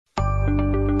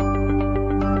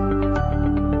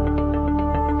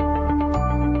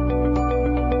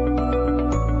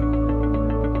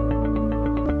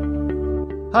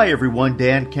Hi everyone,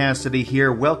 Dan Cassidy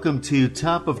here. Welcome to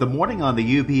Top of the Morning on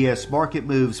the UBS Market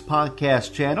Moves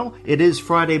podcast channel. It is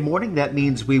Friday morning. That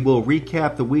means we will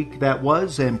recap the week that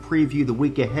was and preview the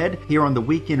week ahead here on the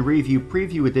Weekend Review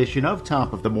preview edition of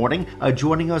Top of the Morning.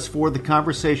 Joining us for the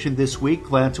conversation this week,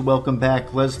 glad to welcome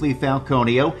back Leslie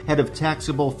Falconio, Head of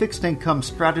Taxable Fixed Income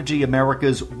Strategy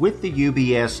Americas with the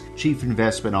UBS Chief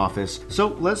Investment Office. So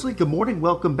Leslie, good morning.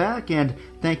 Welcome back and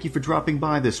thank you for dropping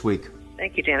by this week.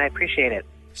 Thank you, Dan. I appreciate it.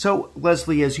 So,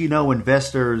 Leslie, as you know,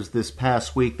 investors this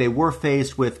past week, they were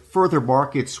faced with further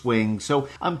market swings. So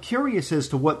I'm curious as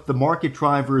to what the market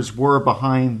drivers were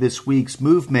behind this week's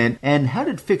movement, and how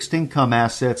did fixed income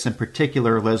assets in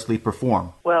particular, Leslie,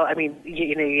 perform? Well, I mean,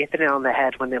 you hit the nail on the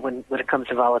head when it comes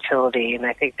to volatility, and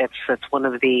I think that's one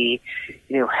of the,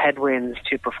 headwinds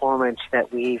to performance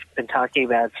that we've been talking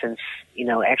about since,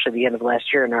 actually the end of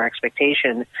last year, and our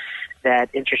expectation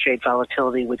that interest rate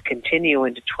volatility would continue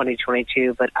into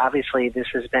 2022, but obviously this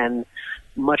has been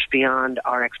much beyond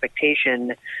our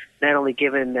expectation, not only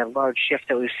given the large shift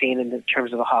that we've seen in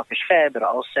terms of a hawkish Fed, but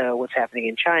also what's happening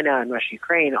in China and Russia,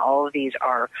 Ukraine. All of these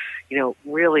are,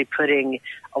 really putting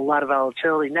a lot of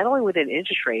volatility, not only within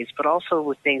interest rates, but also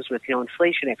with things with,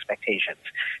 inflation expectations.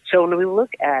 So when we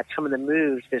look at some of the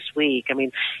moves this week, I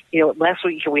mean, last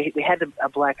week we had a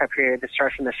blackout period that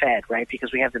starts from the Fed, right?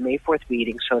 Because we have the May 4th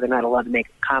meeting, so they're not allowed to make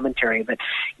commentary. But,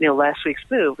 last week's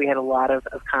move, we had a lot of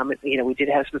comment, we did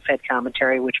have some Fed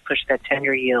commentary, which pushed that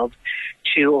 10-year yield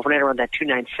to overnight around that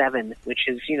 2.97, which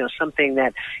is, something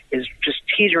that is just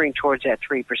teetering towards that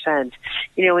 3%.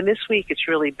 And this week it's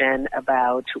really been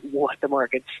about what the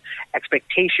market's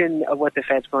expectation of what the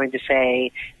Fed's going to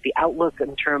say, the outlook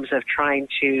in terms of trying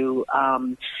to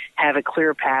have a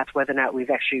clear path, whether or not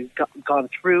we've actually gone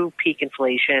through peak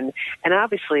inflation. And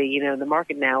obviously, the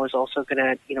market now is also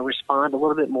going to, respond a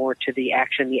little bit more to the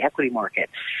action in the equity market.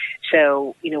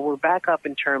 So, we're back up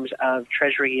in terms of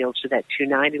Treasury yields to that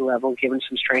 290 level, given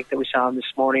some strength that we saw in this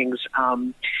morning's,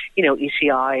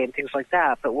 ECI and things like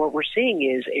that. But what we're seeing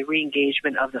is a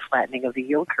re-engagement of the flattening of the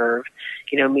yield curve,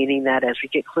 meaning that as we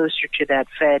get closer to that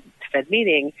Fed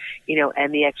meeting,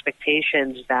 and the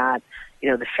expectations that,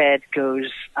 the Fed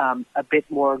goes a bit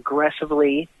more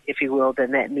aggressively, if you will,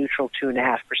 than that neutral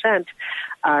 2.5%,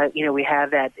 we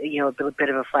have that, a bit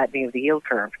of a flattening of the yield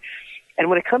curve. And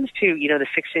when it comes to, the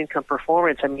fixed income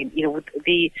performance, I mean,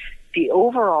 the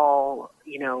overall,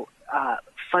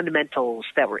 fundamentals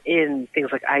that were in things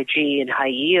like IG and high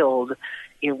yield,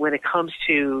 when it comes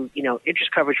to,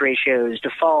 interest coverage ratios,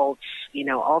 defaults,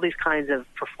 all these kinds of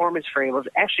performance variables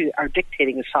actually are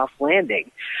dictating a soft landing.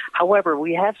 However,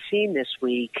 we have seen this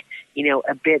week,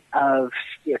 a bit of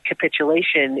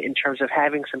capitulation in terms of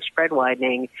having some spread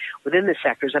widening within the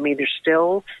sectors. I mean, there's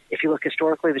still, if you look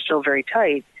historically, they're still very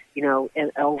tight.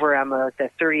 And over on the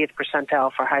 30th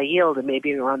percentile for high yield and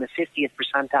maybe around the 50th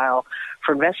percentile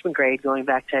for investment grade going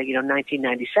back to,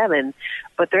 1997.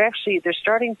 But they're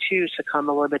starting to succumb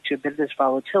a little bit to business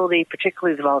volatility,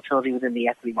 particularly the volatility within the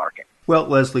equity market. Well,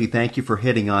 Leslie, thank you for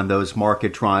hitting on those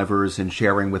market drivers and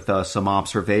sharing with us some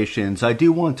observations. I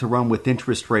do want to run with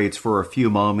interest rates for a few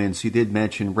moments. You did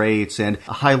mention rates, and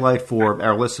a highlight for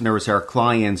our listeners, our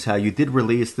clients, how you did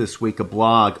release this week a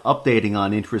blog updating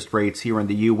on interest rates here in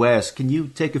the U.S. Can you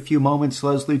take a few moments,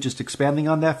 Leslie, just expanding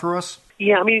on that for us?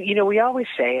 Yeah, I mean, we always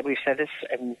say, and we've said this,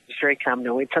 and it's very common,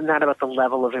 it's not about the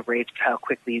level of the rates, but how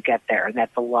quickly you get there, and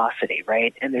that velocity,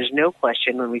 right? And there's no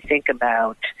question when we think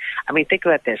about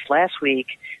this. Last week,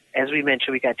 as we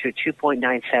mentioned, we got to a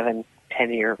 2.97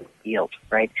 10-year yield,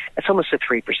 right? That's almost a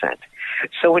 3%.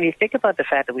 So when you think about the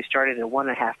fact that we started at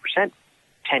 1.5%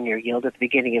 10-year yield at the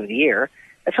beginning of the year,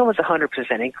 that's almost a 100%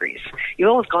 increase. You've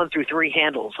almost gone through three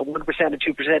handles, a 1%, a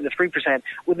 2%, and a 3%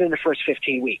 within the first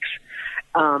 15 weeks.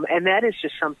 And that is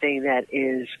just something that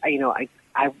is,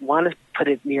 I want to put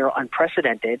it near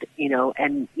unprecedented,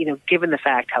 and, given the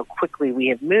fact how quickly we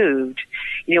have moved,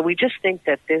 we just think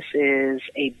that this is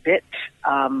a bit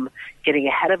getting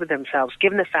ahead of themselves,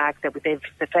 given the fact that the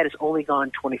Fed has only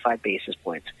gone 25 basis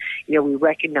points. We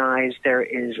recognize there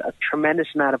is a tremendous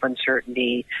amount of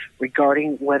uncertainty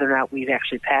regarding whether or not we've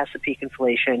actually passed the peak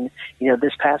inflation,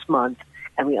 this past month.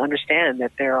 And we understand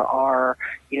that there are,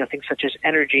 things such as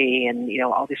energy and,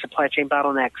 all these supply chain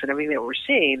bottlenecks and everything that we're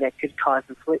seeing that could cause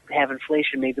have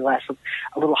inflation maybe last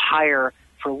a little higher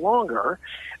for longer.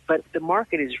 But the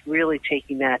market is really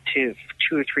taking that to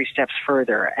 2 or 3 steps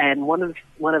further. And one of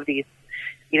the,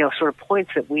 sort of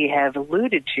points that we have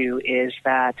alluded to is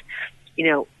that,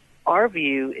 our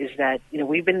view is that,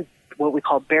 we've been what we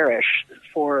call bearish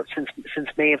since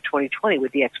May of 2020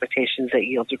 with the expectations that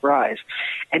yields would rise.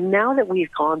 And now that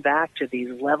we've gone back to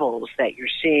these levels that you're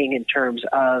seeing in terms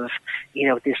of,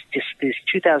 this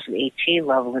 2018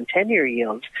 level in 10-year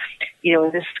yields,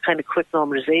 this kind of quick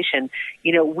normalization,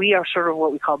 we are sort of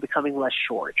what we call becoming less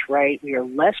short, right? We are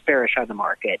less bearish on the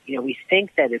market. We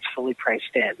think that it's fully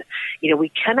priced in. We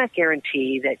cannot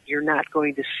guarantee that you're not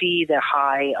going to see the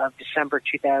high of December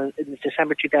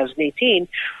 2018,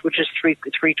 which is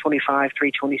 325,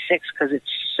 326, because it's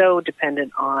so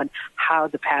dependent on how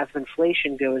the path of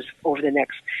inflation goes over the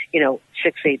next,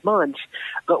 6-8 months.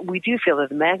 But we do feel that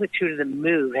the magnitude of the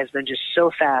move has been just so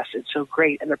fast and so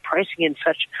great, and they're pricing in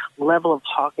such level of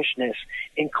hawkishness,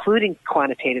 including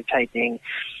quantitative tightening,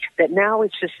 that now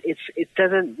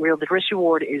the risk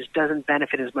reward doesn't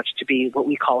benefit as much to be what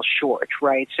we call short,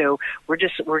 right? So we're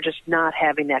just not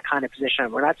having that kind of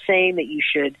position. We're not saying that you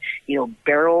should,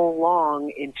 barrel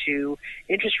long into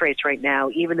interest rates right now,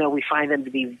 even though we find them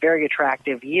to be very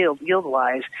attractive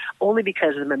yield-wise, only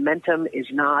because the momentum is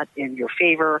not in your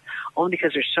favor, only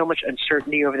because there's so much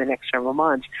uncertainty over the next several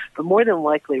months. But more than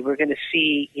likely, we're going to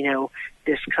see,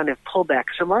 this kind of pullback.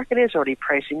 So market is already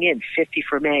pricing in 50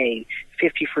 for May,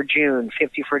 50 for June,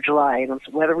 50 for July. And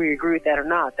whether we agree with that or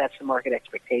not, that's the market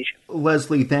expectation.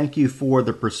 Leslie, thank you for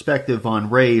the perspective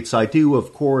on rates. I do,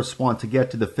 of course, want to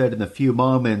get to the Fed in a few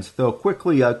moments, though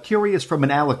quickly, curious from an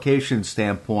allocation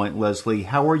standpoint, Leslie,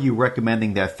 how are you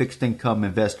recommending that fixed income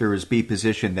investors be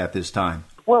positioned at this time?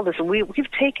 Well, listen,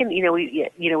 we've taken,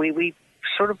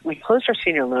 we closed our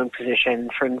senior loan position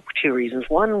for two reasons.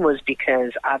 One was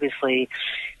because obviously,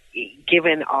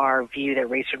 given our view that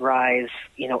rates would rise,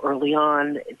 early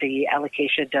on, the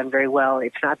allocation had done very well.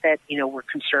 It's not that, we're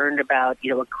concerned about,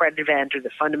 a credit event or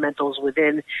the fundamentals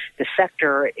within the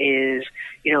sector is,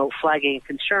 flagging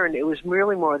concern. It was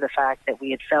really more the fact that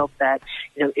we had felt that,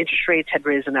 interest rates had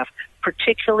risen enough,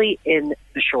 particularly in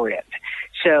the short end.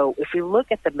 So if we look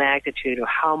at the magnitude of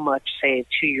how much, say,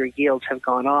 2-year yields have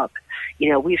gone up,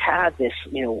 we've had this,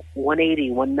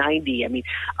 180, 190,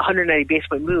 190 basis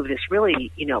point move, this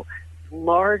really,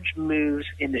 large moves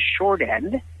in the short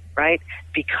end, right,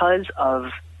 because of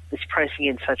this pricing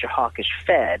in such a hawkish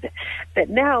Fed, that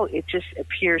now it just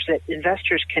appears that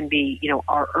investors can be,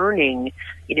 are earning,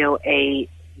 a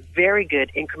very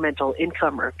good incremental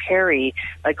income or carry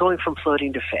by going from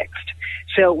floating to fixed.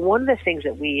 So one of the things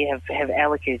that we have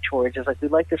allocated towards is we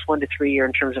like this 1 to 3 year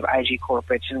in terms of IG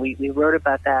corporates, and we wrote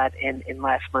about that in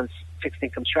last month's Fixed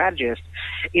Income Strategist,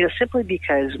 simply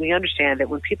because we understand that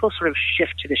when people sort of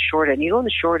shift to the short end, you go on the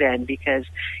short end because,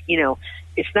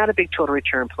 it's not a big total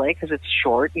return play because it's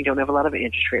short. You don't have a lot of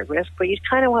interest rate risk, but you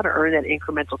kind of want to earn that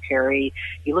incremental carry.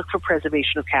 You look for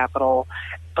preservation of capital,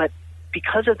 but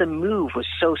because of the move was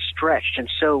so stretched and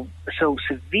so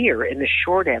severe in the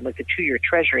short end, like the 2-year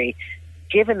Treasury,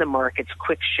 given the market's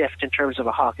quick shift in terms of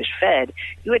a hawkish Fed,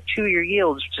 you had 2-year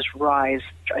yields just rise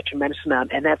a tremendous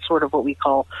amount, and that's sort of what we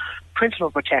call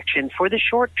principal protection for the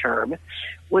short term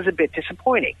was a bit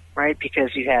disappointing, right?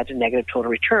 Because you had a negative total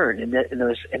return in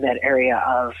that area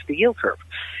of the yield curve.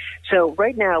 So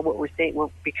right now, what we're saying,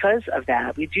 because of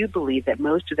that, we do believe that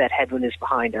most of that headwind is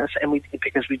behind us, and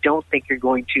because we don't think you're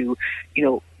going to,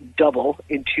 double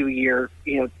in 2-year,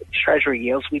 Treasury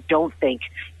yields. We don't think,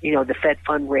 the Fed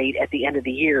fund rate at the end of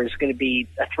the year is going to be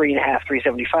a 3.5,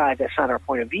 3.75. That's not our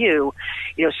point of view.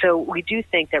 So we do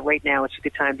think that right now it's a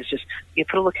good time to just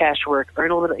put a little cash to work, earn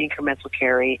a little incremental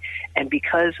carry, and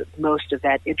because most of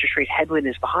that interest rate headwind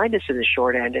is behind us in the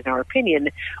short end, in our opinion,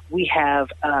 we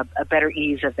have a better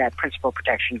ease of that principal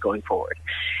protection going forward.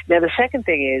 Now, the second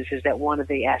thing is that one of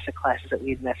the asset classes that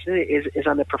we invested in is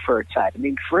on the preferred side.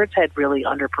 Preferreds had really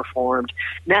underperformed,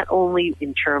 not only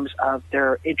in terms of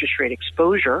their interest rate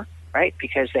exposure, right,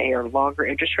 because they are longer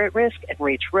interest rate risk and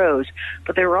rates rose,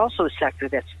 but they were also a sector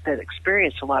that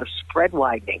experienced a lot of spread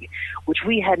widening, which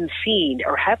we haven't seen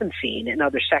in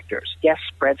other sectors. Yes,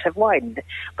 spreads have widened,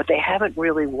 but they haven't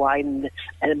really widened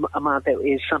an amount that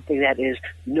is something that is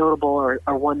notable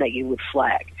or one that you would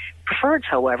flag. Preferreds,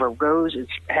 however, rose and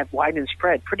have widened and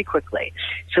spread pretty quickly.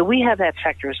 So we have that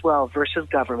sector as well versus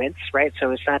governments, right?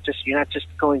 So it's not just, you're not just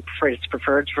going for it's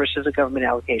preferreds versus a government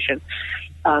allocation.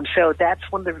 So that's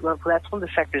one of the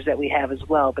sectors that we have as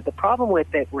well. But the problem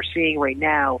with it we're seeing right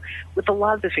now with a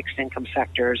lot of the fixed income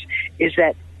sectors is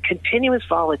that continuous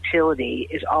volatility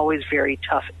is always very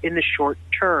tough in the short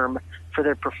term for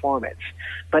their performance.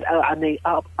 But on the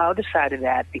other side of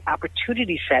that, the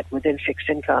opportunity set within fixed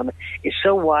income is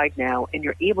so wide now, and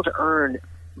you're able to earn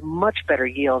much better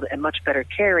yield and much better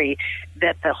carry,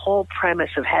 that the whole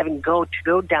premise of having to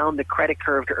go down the credit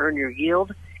curve to earn your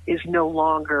yield is no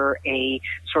longer a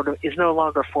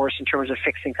force in terms of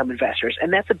fixed income investors.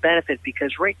 And that's a benefit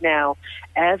because right now,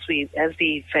 as the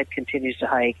Fed continues to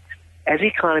hike, as the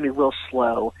economy will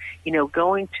slow,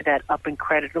 going to that up in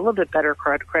credit, a little bit better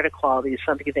credit quality is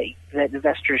something that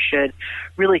investors should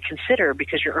really consider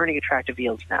because you're earning attractive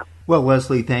yields now. Well,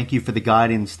 Leslie, thank you for the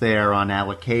guidance there on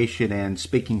allocation and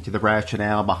speaking to the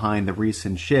rationale behind the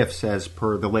recent shifts as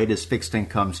per the latest Fixed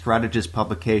Income Strategist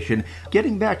publication.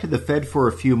 Getting back to the Fed for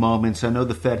a few moments, I know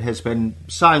the Fed has been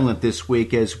silent this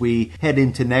week as we head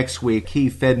into next week. Key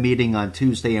Fed meeting on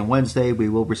Tuesday and Wednesday. We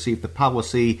will receive the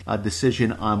policy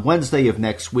decision on Wednesday of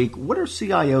next week. What are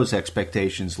CIO's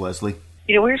expectations, Leslie?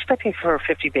 We're expecting for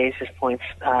 50 basis points,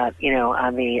 on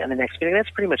the next meeting. That's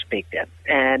pretty much baked in,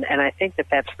 and I think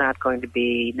that's not going to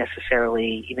be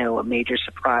necessarily, a major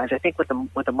surprise. I think what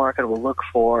the market will look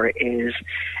for is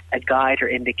a guide or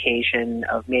indication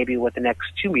of maybe what the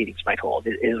next two meetings might hold.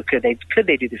 Could they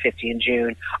do the 50 in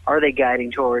June? Are they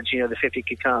guiding towards, the 50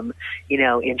 could come,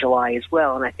 in July as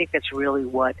well? And I think that's really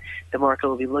what the market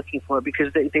will be looking for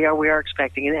because we are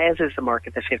expecting, and as is the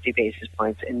market, the 50 basis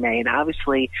points in May. And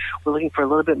obviously, we're looking for a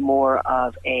little bit more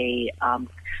of a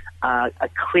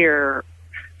clear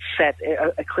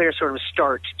sort of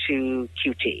start to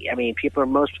QT. I mean,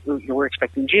 we're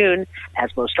expecting June, as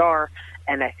most are,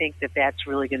 and I think that's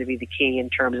really going to be the key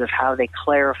in terms of how they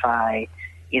clarify,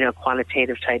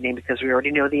 quantitative tightening because we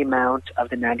already know the amount of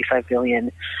the $95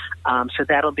 billion. So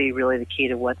that'll be really the key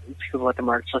to what the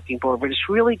market's looking for. But it's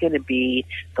really going to be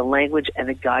the language and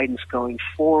the guidance going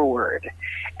forward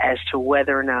as to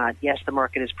whether or not, yes, the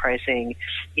market is pricing,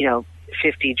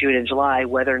 50 June and July,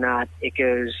 whether or not it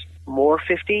goes more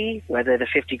 50, whether the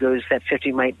 50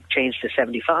 might change to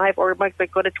 75 or it might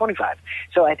go to 25.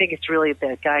 So I think it's really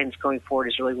the guidance going forward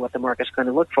is really what the market's going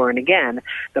to look for. And again,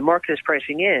 the market is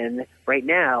pricing in right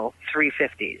now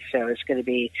 350s. So it's going to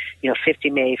be, 50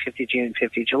 May, 50 June,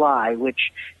 50 July,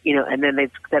 which, and then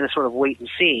they've got to sort of wait and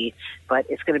see, but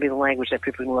it's going to be the language that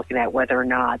people are looking at whether or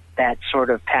not that sort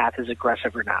of path is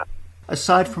aggressive or not.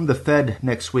 Aside from the Fed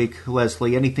next week,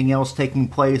 Leslie, anything else taking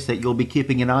place that you'll be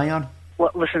keeping an eye on?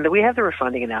 Well, listen, we have the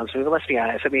refunding announcement. Let's be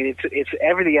honest. I mean, it's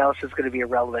everything else is going to be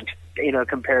irrelevant,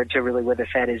 compared to really what the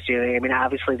Fed is doing. I mean,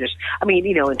 obviously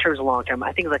in terms of long term,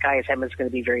 I think like ISM is going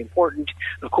to be very important,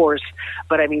 of course.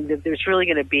 But I mean, there's really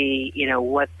going to be,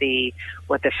 what the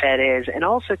Fed is, and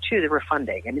also too the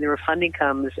refunding. I mean, the refunding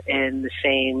comes in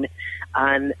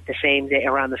on the same day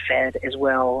around the Fed as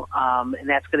well, and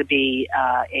that's going to be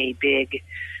a big.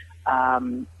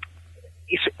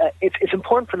 It's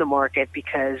important for the market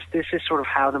because this is sort of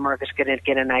how the market's going to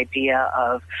get an idea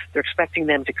of they're expecting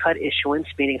them to cut issuance,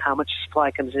 meaning how much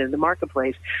supply comes into the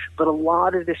marketplace. But a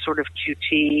lot of this sort of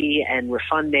QT and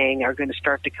refunding are going to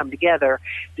start to come together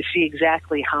to see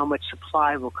exactly how much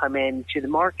supply will come into the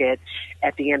market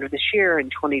at the end of this year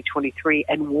in 2023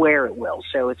 and where it will.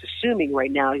 So it's assuming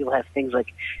right now you'll have things like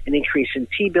an increase in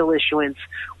T-bill issuance,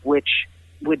 which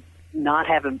would not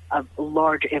have a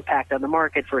large impact on the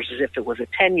market versus if it was a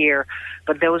 10-year,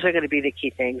 but those are going to be the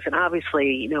key things. And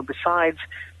obviously, besides,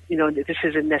 this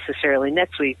isn't necessarily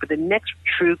next week, but the next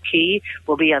true key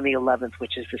will be on the 11th,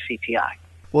 which is the CPI.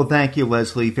 Well, thank you,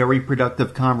 Leslie. Very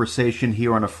productive conversation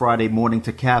here on a Friday morning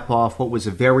to cap off what was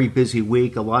a very busy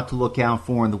week. A lot to look out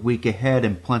for in the week ahead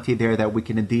and plenty there that we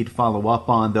can indeed follow up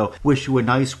on, though. Wish you a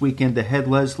nice weekend ahead,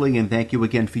 Leslie, and thank you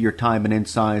again for your time and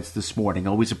insights this morning.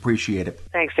 Always appreciate it.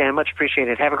 Thanks, Dan. Much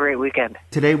appreciated. Have a great weekend.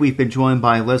 Today we've been joined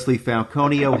by Leslie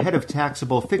Falconio, Head of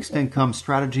Taxable Fixed Income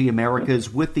Strategy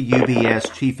Americas with the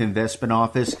UBS Chief Investment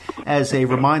Office. As a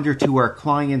reminder to our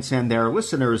clients and their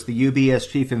listeners, the UBS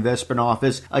Chief Investment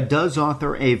Office does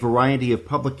author a variety of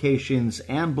publications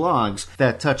and blogs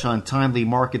that touch on timely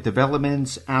market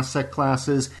developments, asset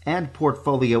classes, and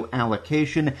portfolio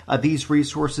allocation. These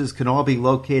resources can all be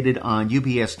located on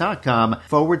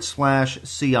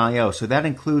ubs.com/CIO. So that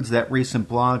includes that recent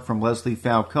blog from Leslie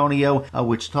Falconio,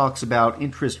 which talks about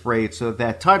interest rates. So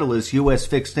that title is U.S.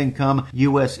 Fixed Income,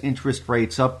 U.S. Interest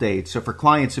Rates Update. So for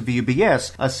clients of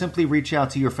UBS, simply reach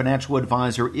out to your financial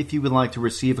advisor if you would like to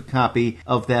receive a copy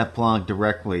of that blog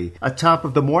directly. Top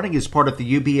of the Morning is part of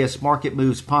the UBS Market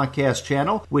Moves podcast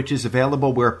channel, which is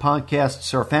available where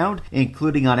podcasts are found,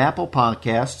 including on Apple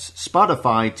Podcasts,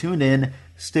 Spotify, TuneIn,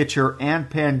 Stitcher, and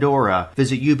Pandora.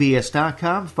 Visit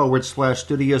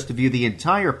ubs.com/studios to view the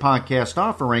entire podcast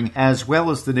offering, as well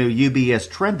as the new UBS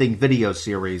Trending video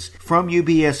series. From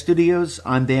UBS Studios,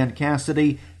 I'm Dan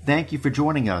Cassidy. Thank you for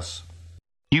joining us.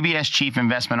 UBS Chief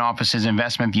Investment Office's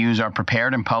investment views are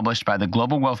prepared and published by the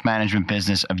global wealth management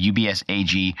business of UBS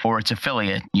AG or its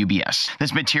affiliate, UBS.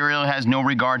 This material has no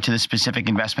regard to the specific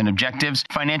investment objectives,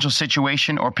 financial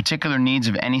situation, or particular needs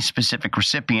of any specific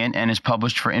recipient and is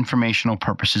published for informational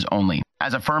purposes only.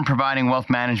 As a firm providing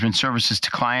wealth management services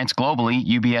to clients globally,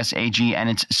 UBS AG and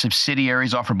its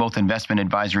subsidiaries offer both investment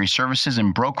advisory services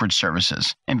and brokerage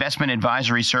services. Investment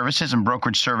advisory services and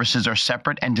brokerage services are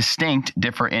separate and distinct,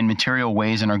 differ in material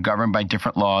ways, and are governed by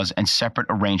different laws and separate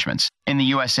arrangements. In the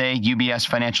USA, UBS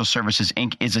Financial Services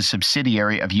Inc. is a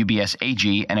subsidiary of UBS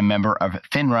AG and a member of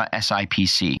FINRA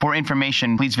SIPC. For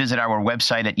information, please visit our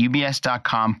website at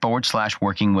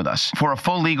ubs.com/working with us. For a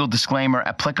full legal disclaimer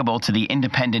applicable to the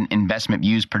independent investment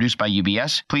views produced by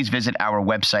UBS, please visit our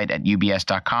website at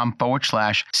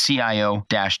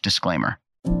ubs.com/CIO-disclaimer.